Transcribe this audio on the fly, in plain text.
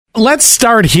let's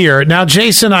start here. Now,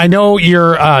 Jason, I know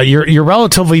you're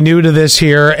relatively new to this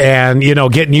here and,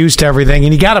 getting used to everything.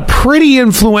 And you got a pretty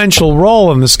influential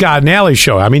role in the Scott and Alley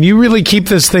show. I mean, you really keep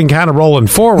this thing kind of rolling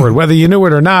forward, whether you knew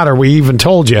it or not, or we even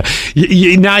told you.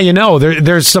 Now you know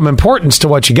there's some importance to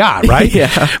what you got, right?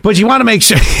 Yeah. But you want to make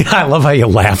sure. I love how you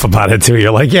laugh about it, too.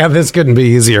 You're like, yeah, this couldn't be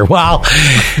easier. Well,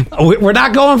 we're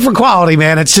not going for quality,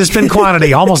 man. It's just been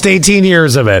quantity, almost 18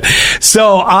 years of it.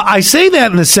 So I say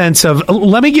that in the sense of,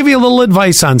 let me give you a little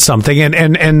advice on something.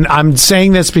 And I'm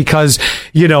saying this because,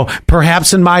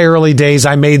 perhaps in my early days,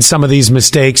 I made some of these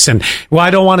mistakes. And, I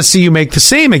don't want to see you make the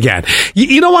same again.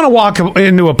 You don't want to walk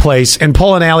into a place and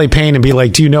pull an Allie Payne and be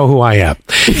like, do you know who I am?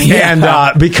 Yeah.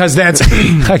 And because that's,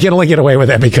 I can only get away with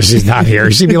that because she's not here.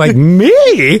 She'd be like,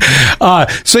 me?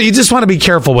 So you just want to be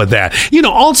careful with that.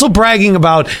 Also bragging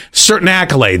about certain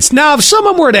accolades. Now, if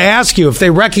someone were to ask you if they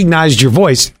recognized your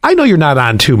voice, I know you're not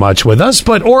on too much with us,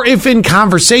 or if in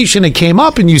conversation it came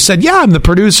up and you said, yeah, I'm the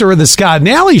producer of the Scott and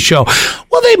Alley show,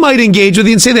 well, they might engage with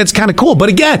you and say that's kind of cool. But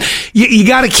again, you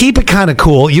got to keep it kind of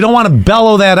cool. You don't want to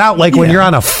bellow that out like when you're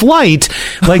on a flight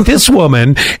like this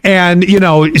woman. And,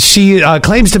 she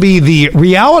claims to be the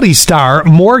reality star,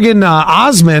 Morgan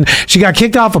Osmond. She got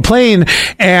kicked off a plane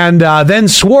and then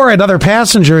swore at other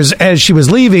passengers as she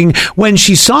was leaving. When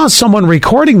she saw someone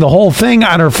recording the whole thing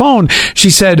on her phone, she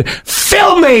said,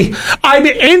 film me! I'm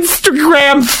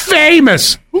Instagram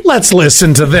famous! Let's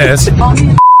listen to this. Call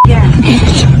me again.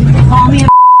 Call me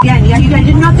again. Yeah, you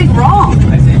did nothing wrong.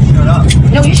 I said shut up.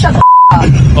 No, you shut the up.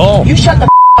 Oh. You shut the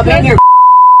up and you're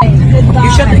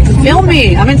you shut the film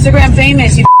me. I'm Instagram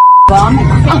famous, you bum.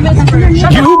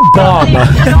 You bum.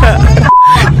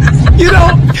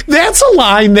 That's a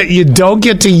line that you don't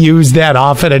get to use that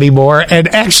often anymore. And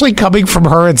actually coming from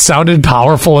her, it sounded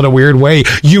powerful in a weird way.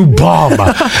 You bum.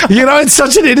 It's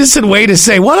such an innocent way to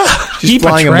say, what a She's heap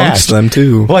flying of trash. amongst them,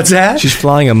 too. What's that? She's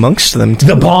flying amongst them, too.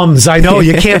 The bums. I know.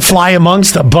 You can't fly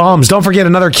amongst the bums. Don't forget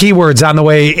another keywords on the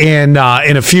way in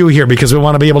a few here because we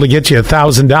want to be able to get you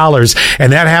 $1,000.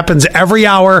 And that happens every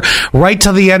hour right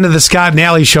to the end of the Scott and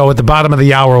Alley show at the bottom of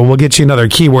the hour. We'll get you another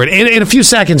keyword. In a few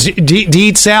seconds, do you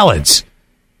eat salads?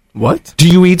 What? Do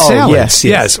you eat salads?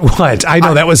 Yes. What? I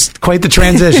know that was quite the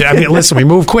transition. I mean, listen, we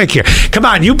move quick here. Come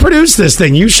on, you produce this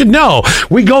thing. You should know.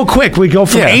 We go quick. We go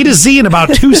from A to Z in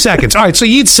about 2 seconds. All right, so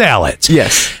you eat salads.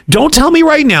 Yes. Don't tell me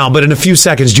right now, but in a few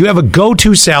seconds, do you have a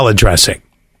go-to salad dressing?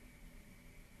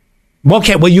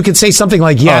 Okay, well, you can say something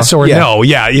like yes or no.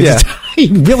 Yeah, you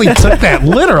really took that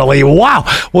literally. Wow.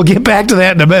 We'll get back to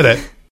that in a minute.